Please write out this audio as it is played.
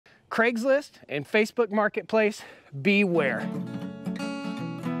Craigslist and Facebook Marketplace, beware.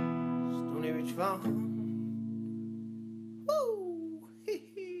 Stoney Ridge Farm.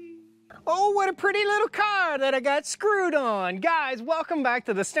 Oh, what a pretty little car that I got screwed on. Guys, welcome back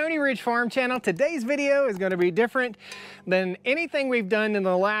to the Stoney Ridge Farm channel. Today's video is going to be different than anything we've done in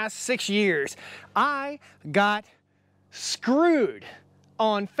the last 6 years. I got screwed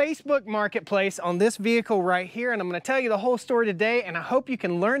on Facebook Marketplace on this vehicle right here, and I'm going to tell you the whole story today, and I hope you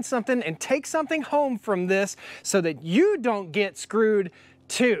can learn something and take something home from this so that you don't get screwed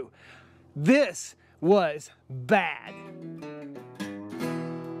too. This was bad.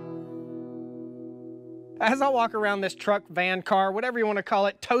 As I walk around this truck, van, car, whatever you want to call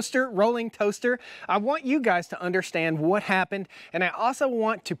it, toaster, rolling toaster, I want you guys to understand what happened, and I also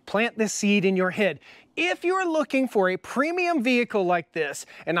want to plant this seed in your head. If you're looking for a premium vehicle like this,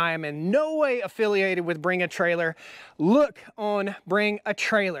 and I am in no way affiliated with Bring a Trailer, look on Bring a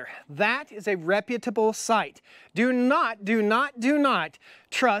Trailer. That is a reputable site. Do not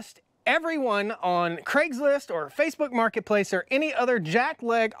trust everyone on Craigslist or Facebook Marketplace or any other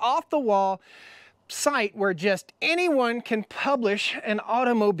jackleg off the wall site where just anyone can publish an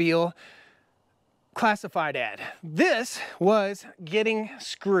automobile classified ad. This was getting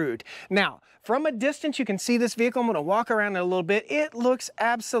screwed. Now, from a distance, you can see this vehicle. I'm going to walk around it a little bit. It looks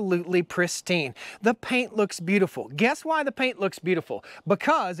absolutely pristine. The paint looks beautiful. Guess why the paint looks beautiful?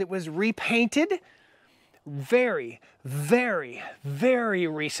 Because it was repainted very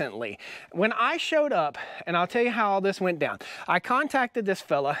recently. When I showed up, and I'll tell you how all this went down, I contacted this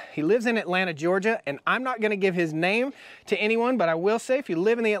fella. He lives in Atlanta, Georgia, and I'm not going to give his name to anyone, but I will say if you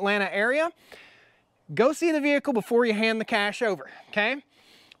live in the Atlanta area, go see the vehicle before you hand the cash over, okay?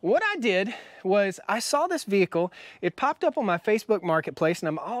 What I did was I saw this vehicle. It popped up on my Facebook Marketplace, and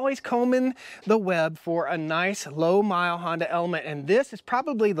I'm always combing the web for a nice low-mile Honda Element, and this is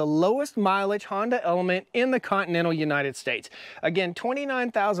probably the lowest mileage Honda Element in the continental United States. Again,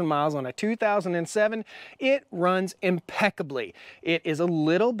 29,000 miles on a 2007. It runs impeccably. It is a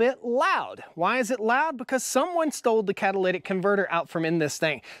little bit loud. Why is it loud? Because someone stole the catalytic converter out from in this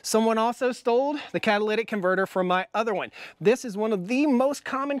thing. Someone also stole the catalytic converter from my other one. This is one of the most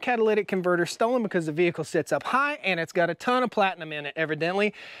common catalytic converters stolen because the vehicle sits up high and it's got a ton of platinum in it,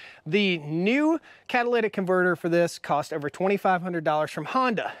 evidently. The new catalytic converter for this cost over $2,500 from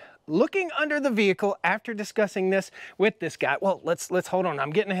Honda. Looking under the vehicle after discussing this with this guy, well, let's hold on,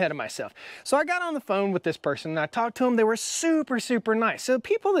 I'm getting ahead of myself. So I got on the phone with this person and I talked to them. They were super nice. So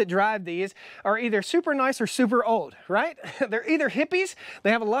people that drive these are either super nice or super old, right? They're either hippies,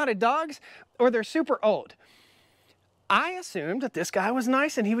 they have a lot of dogs, or they're super old. I assumed that this guy was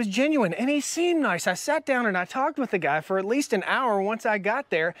nice and he was genuine, and he seemed nice. I sat down and I talked with the guy for at least an hour once I got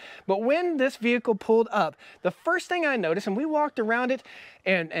there. But when this vehicle pulled up, the first thing I noticed, and we walked around it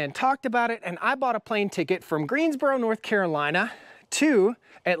and talked about it, and I bought a plane ticket from Greensboro, North Carolina to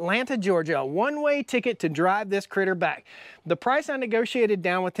Atlanta, Georgia, a one-way ticket to drive this critter back. The price I negotiated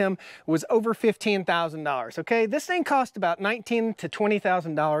down with him was over $15,000, okay? This thing cost about $19,000 to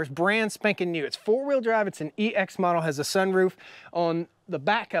 $20,000, brand spanking new. It's four-wheel drive, it's an EX model, has a sunroof on the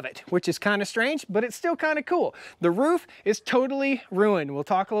back of it, which is kind of strange, but it's still kind of cool. The roof is totally ruined. We'll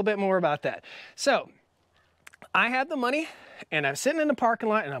talk a little bit more about that. So, I had the money, and I'm sitting in the parking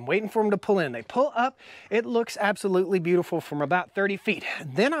lot and I'm waiting for them to pull in. They pull up, it looks absolutely beautiful from about 30 feet.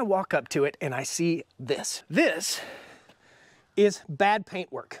 Then I walk up to it and I see this. This is bad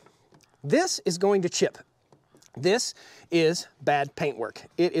paint work. This is going to chip. This is bad paint work.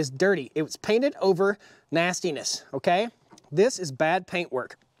 It is dirty. It was painted over nastiness, okay? This is bad paint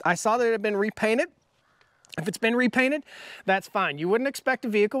work. I saw that it had been repainted. If it's been repainted, that's fine. You wouldn't expect a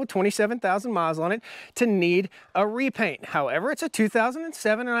vehicle with 27,000 miles on it to need a repaint. However, it's a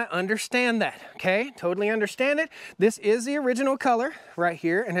 2007 and I understand that, okay? Totally understand it. This is the original color right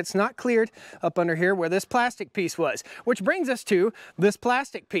here, and it's not cleared up under here where this plastic piece was, which brings us to this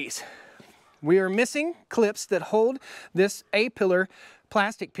plastic piece. We are missing clips that hold this A-pillar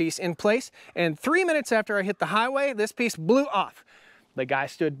plastic piece in place, and 3 minutes after I hit the highway, this piece blew off. The guy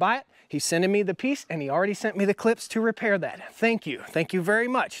stood by it. He's sending me the piece, and he already sent me the clips to repair that. Thank you. Thank you very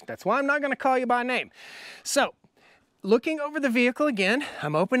much. That's why I'm not going to call you by name. So, looking over the vehicle again,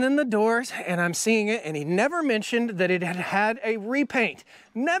 I'm opening the doors and I'm seeing it, and he never mentioned that it had had a repaint.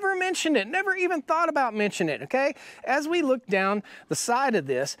 Never mentioned it, never even thought about mentioning it, okay? As we look down the side of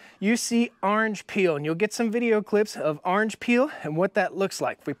this, you see orange peel, and you'll get some video clips of orange peel and what that looks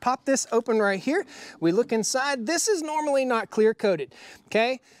like. If we pop this open right here, we look inside, this is normally not clear coated,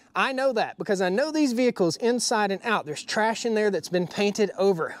 okay? I know that because I know these vehicles inside and out. There's trash in there that's been painted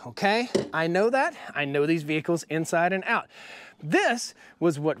over, okay? I know that. I know these vehicles inside and out. This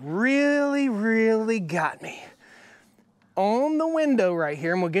was what really got me. On the window right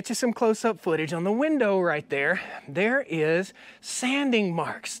here, and we'll get you some close-up footage, on the window right there, there is sanding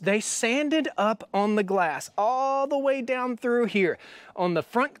marks. They sanded up on the glass all the way down through here. On the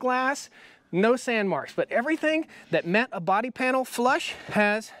front glass, no sand marks, but everything that met a body panel flush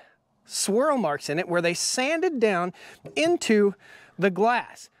has swirl marks in it where they sanded down into the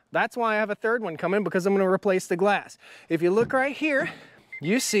glass. That's why I have a third one coming, because I'm going to replace the glass. If you look right here,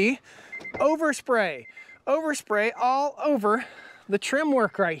 you see overspray. Overspray all over the trim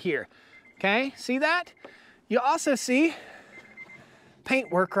work right here. Okay, see that? You also see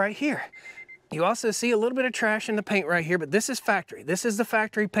paint work right here. You also see a little bit of trash in the paint right here, but this is factory. This is the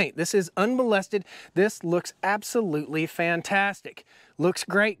factory paint. This is unmolested. This looks absolutely fantastic. Looks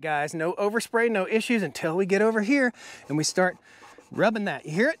great, guys. No overspray, no issues until we get over here and we start rubbing that.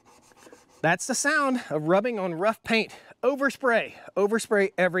 You hear it? That's the sound of rubbing on rough paint. Overspray.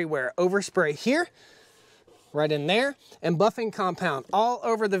 Overspray everywhere. Overspray here, right in there, and buffing compound all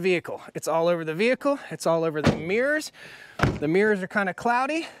over the vehicle. It's all over the vehicle. It's all over the mirrors. The mirrors are kind of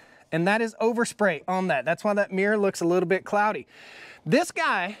cloudy, and that is overspray on that. That's why that mirror looks a little bit cloudy. This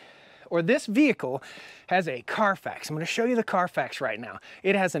guy, or this vehicle, has a Carfax. I'm going to show you the Carfax right now.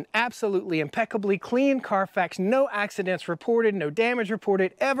 It has an absolutely impeccably clean Carfax. No accidents reported, no damage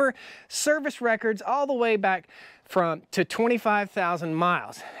reported ever. Service records all the way back to 25,000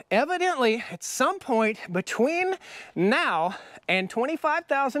 miles. Evidently, at some point between now and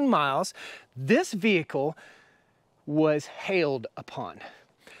 25,000 miles, this vehicle was hailed upon.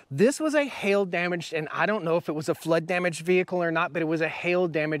 This was a hail damaged, and I don't know if it was a flood damaged vehicle or not, but it was a hail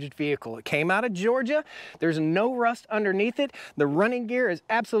damaged vehicle. It came out of Georgia. There's no rust underneath it. The running gear is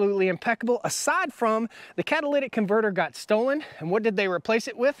absolutely impeccable, aside from the catalytic converter got stolen. And what did they replace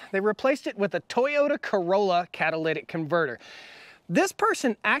it with? They replaced it with a Toyota Corolla catalytic converter. This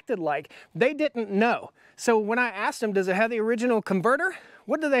person acted like they didn't know. So when I asked them, does it have the original converter?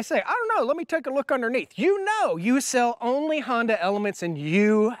 What did they say? I don't know, let me take a look underneath. You know, you sell only Honda elements and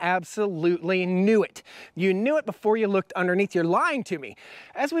you absolutely knew it. You knew it before you looked underneath. You're lying to me.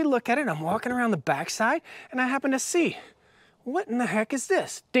 As we look at it, I'm walking around the backside and I happen to see, what in the heck is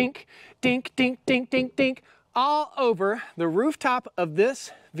this? Dink, dink, dink, dink, dink, dink. All over the rooftop of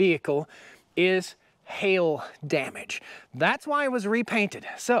this vehicle is hail damage. That's why it was repainted.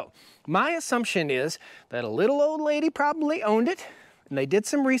 So my assumption is that a little old lady probably owned it, and they did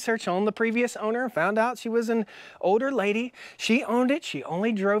some research on the previous owner and found out she was an older lady. She owned it. She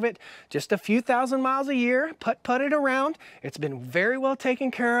only drove it just a few thousand miles a year, putted around. It's been very well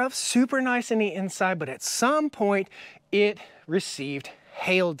taken care of, super nice in the inside, but at some point it received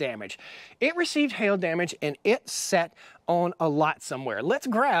hail damage. It received hail damage and it set on a lot somewhere. Let's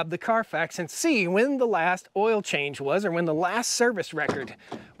grab the Carfax and see when the last oil change was, or when the last service record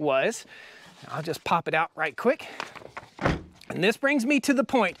was. I'll just pop it out right quick. And this brings me to the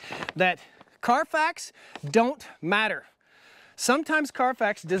point that Carfax don't matter. Sometimes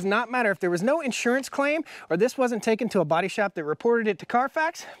Carfax does not matter. If there was no insurance claim, or this wasn't taken to a body shop that reported it to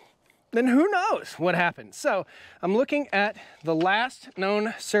Carfax, then who knows what happened. So I'm looking at the last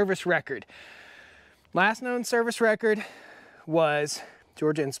known service record. Last known service record was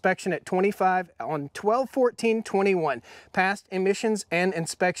Georgia inspection at 25 on 12/14/21. Passed emissions and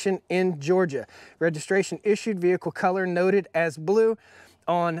inspection in Georgia. Registration issued, vehicle color noted as blue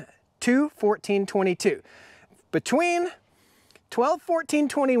on 2/14/22. Between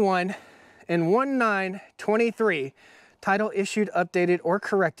 12/14/21 and 1/9/23, title issued, updated, or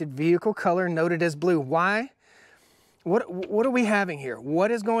corrected, vehicle color noted as blue. Why? What are we having here?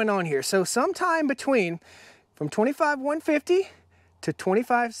 What is going on here? So sometime between from 25/150 to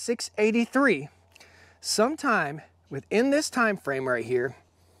 25/683, sometime within this time frame right here,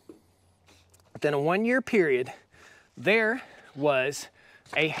 within a 1-year period, there was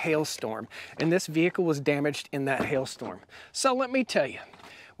a hailstorm, and this vehicle was damaged in that hailstorm. So let me tell you,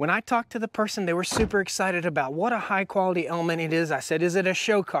 when I talked to the person, they were super excited about what a high quality element it is. I said, is it a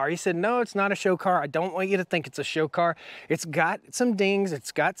show car? He said, no, it's not a show car. I don't want you to think it's a show car. It's got some dings,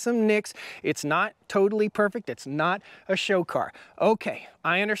 it's got some nicks. It's not totally perfect. It's not a show car. Okay,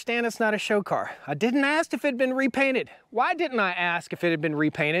 I understand it's not a show car. I didn't ask if it had been repainted. Why didn't I ask if it had been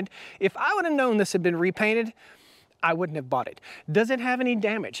repainted? If I would have known this had been repainted, I wouldn't have bought it. Does it have any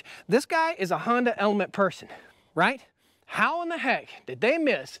damage? This guy is a Honda element person, right? How in the heck did they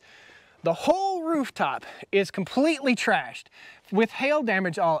miss The whole rooftop is completely trashed with hail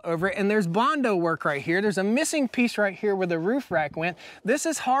damage all over it, and there's Bondo work right here. There's a missing piece right here where the roof rack went. This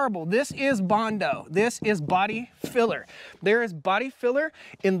is horrible. This is Bondo. This is body filler. There is body filler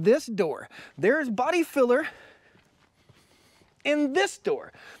in this door. There is body filler in this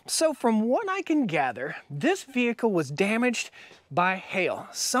door. So from what I can gather, this vehicle was damaged by hail.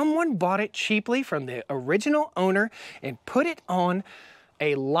 Someone bought it cheaply from the original owner and put it on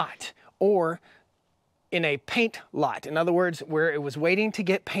a lot, or in a paint lot. In other words, where it was waiting to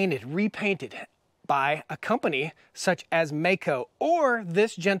get painted, repainted by a company such as Maaco, or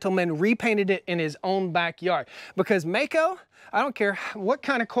this gentleman repainted it in his own backyard. Because Maaco, I don't care what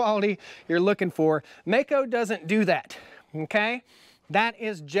kind of quality you're looking for, Maaco doesn't do that, okay? That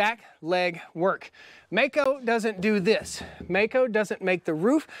is jack leg work. Maaco doesn't do this. Maaco doesn't make the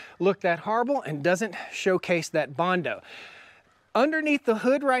roof look that horrible and doesn't showcase that Bondo. Underneath the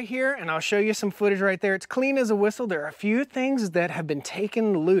hood right here, and I'll show you some footage right there, it's clean as a whistle. There are a few things that have been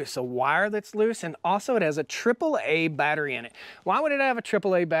taken loose, a wire that's loose, and also it has a AAA battery in it. Why would it have a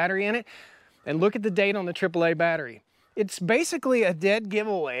AAA battery in it? And look at the date on the AAA battery. It's basically a dead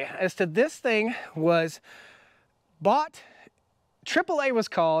giveaway as to this thing was bought, AAA was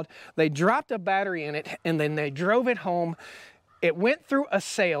called, they dropped a battery in it, and then they drove it home. It went through a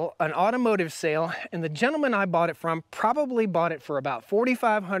sale, an automotive sale, and the gentleman I bought it from probably bought it for about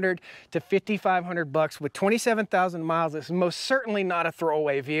 $4,500 to $5,500 with 27,000 miles. It's most certainly not a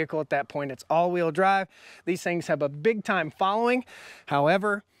throwaway vehicle at that point. It's all-wheel drive. These things have a big-time following.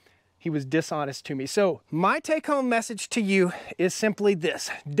 However, he was dishonest to me. So my take-home message to you is simply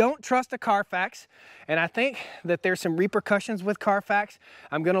this: don't trust a Carfax. And I think that there's some repercussions with Carfax.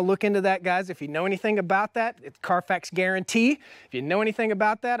 I'm gonna look into that, guys. If you know anything about that, it's Carfax guarantee. If you know anything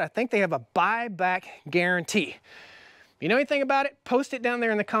about that, I think they have a buyback guarantee. If you know anything about it, post it down there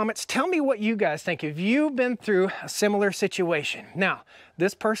in the comments. Tell me what you guys think. Have you been through a similar situation? Now,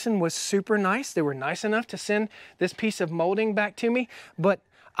 this person was super nice. They were nice enough to send this piece of molding back to me, but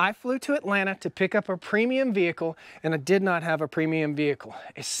I flew to Atlanta to pick up a premium vehicle, and I did not have a premium vehicle.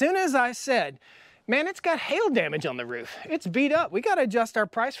 As soon as I said, man, it's got hail damage on the roof, it's beat up, we got to adjust our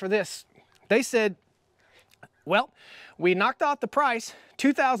price for this, they said, well, we knocked off the price,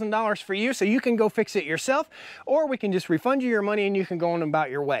 $2,000 for you, so you can go fix it yourself, or we can just refund you your money and you can go on about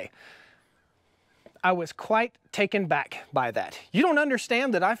your way. I was quite taken back by that. You don't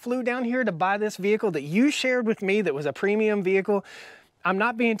understand that I flew down here to buy this vehicle that you shared with me that was a premium vehicle. I'm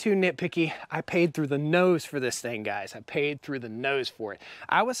not being too nitpicky. I paid through the nose for this thing, guys. I paid through the nose for it.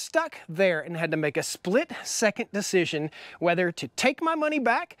 I was stuck there and had to make a split-second decision whether to take my money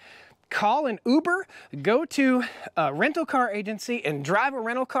back, call an Uber, go to a rental car agency and drive a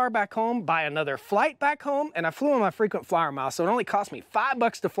rental car back home, buy another flight back home, and I flew on my frequent flyer miles, so it only cost me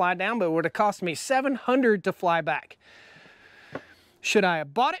 $5 to fly down, but it would have cost me $700 to fly back. Should I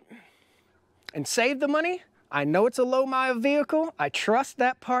have bought it and saved the money? I know it's a low mile vehicle. I trust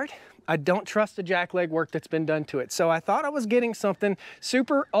that part. I don't trust the jackleg work that's been done to it. So I thought I was getting something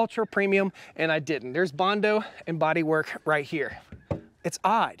super ultra premium, and I didn't. There's Bondo and body work right here. It's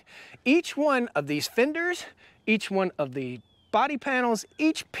odd. Each one of these fenders, each one of the body panels,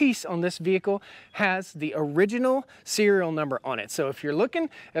 each piece on this vehicle has the original serial number on it. So if you're looking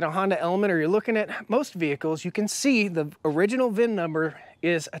at a Honda Element or you're looking at most vehicles, you can see the original VIN number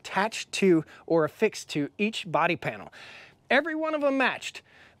is attached to or affixed to each body panel. Every one of them matched.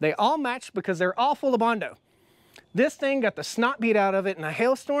 They all matched because they're all full of Bondo. This thing got the snot beat out of it in a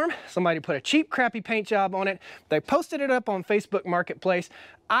hailstorm. Somebody put a cheap, crappy paint job on it. They posted it up on Facebook Marketplace.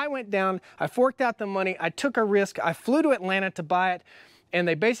 I went down, I forked out the money, I took a risk, I flew to Atlanta to buy it, and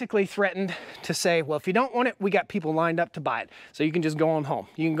they basically threatened to say, well, if you don't want it, we got people lined up to buy it. So you can just go on home.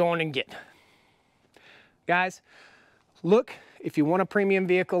 You can go on and get. Guys, look, if you want a premium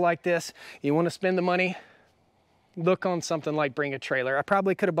vehicle like this, you want to spend the money, look on something like Bring a Trailer. I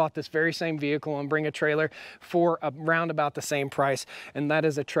probably could have bought this very same vehicle on Bring a Trailer for around about the same price, and that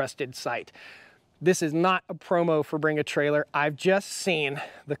is a trusted site. This is not a promo for Bring a Trailer. I've just seen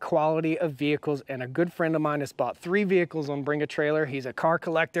the quality of vehicles, and a good friend of mine has bought 3 vehicles on Bring a Trailer. He's a car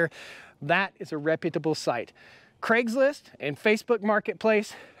collector. That is a reputable site. Craigslist and Facebook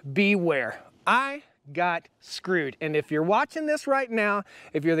Marketplace, beware. I got screwed. And if you're watching this right now,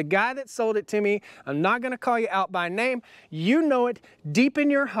 if you're the guy that sold it to me, I'm not going to call you out by name. You know it deep in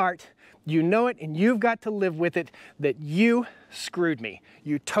your heart. You know it, and you've got to live with it that you screwed me.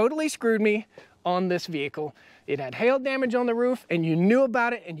 You totally screwed me on this vehicle. it had hail damage on the roof, and you knew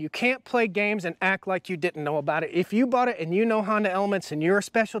about it, and you can't play games and act like you didn't know about it. If you bought it and you know Honda Elements and your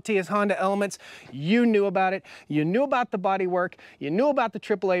specialty is Honda Elements, you knew about it. You knew about the bodywork, you knew about the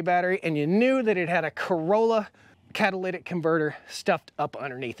AAA battery, and you knew that it had a Corolla catalytic converter stuffed up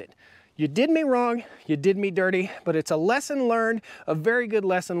underneath it. You did me wrong, you did me dirty, but it's a lesson learned, a very good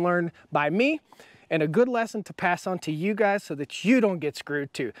lesson learned by me, and a good lesson to pass on to you guys so that you don't get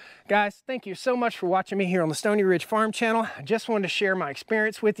screwed too. Guys, thank you so much for watching me here on the Stoney Ridge Farm channel. I just wanted to share my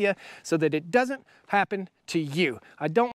experience with you so that it doesn't happen to you. I don't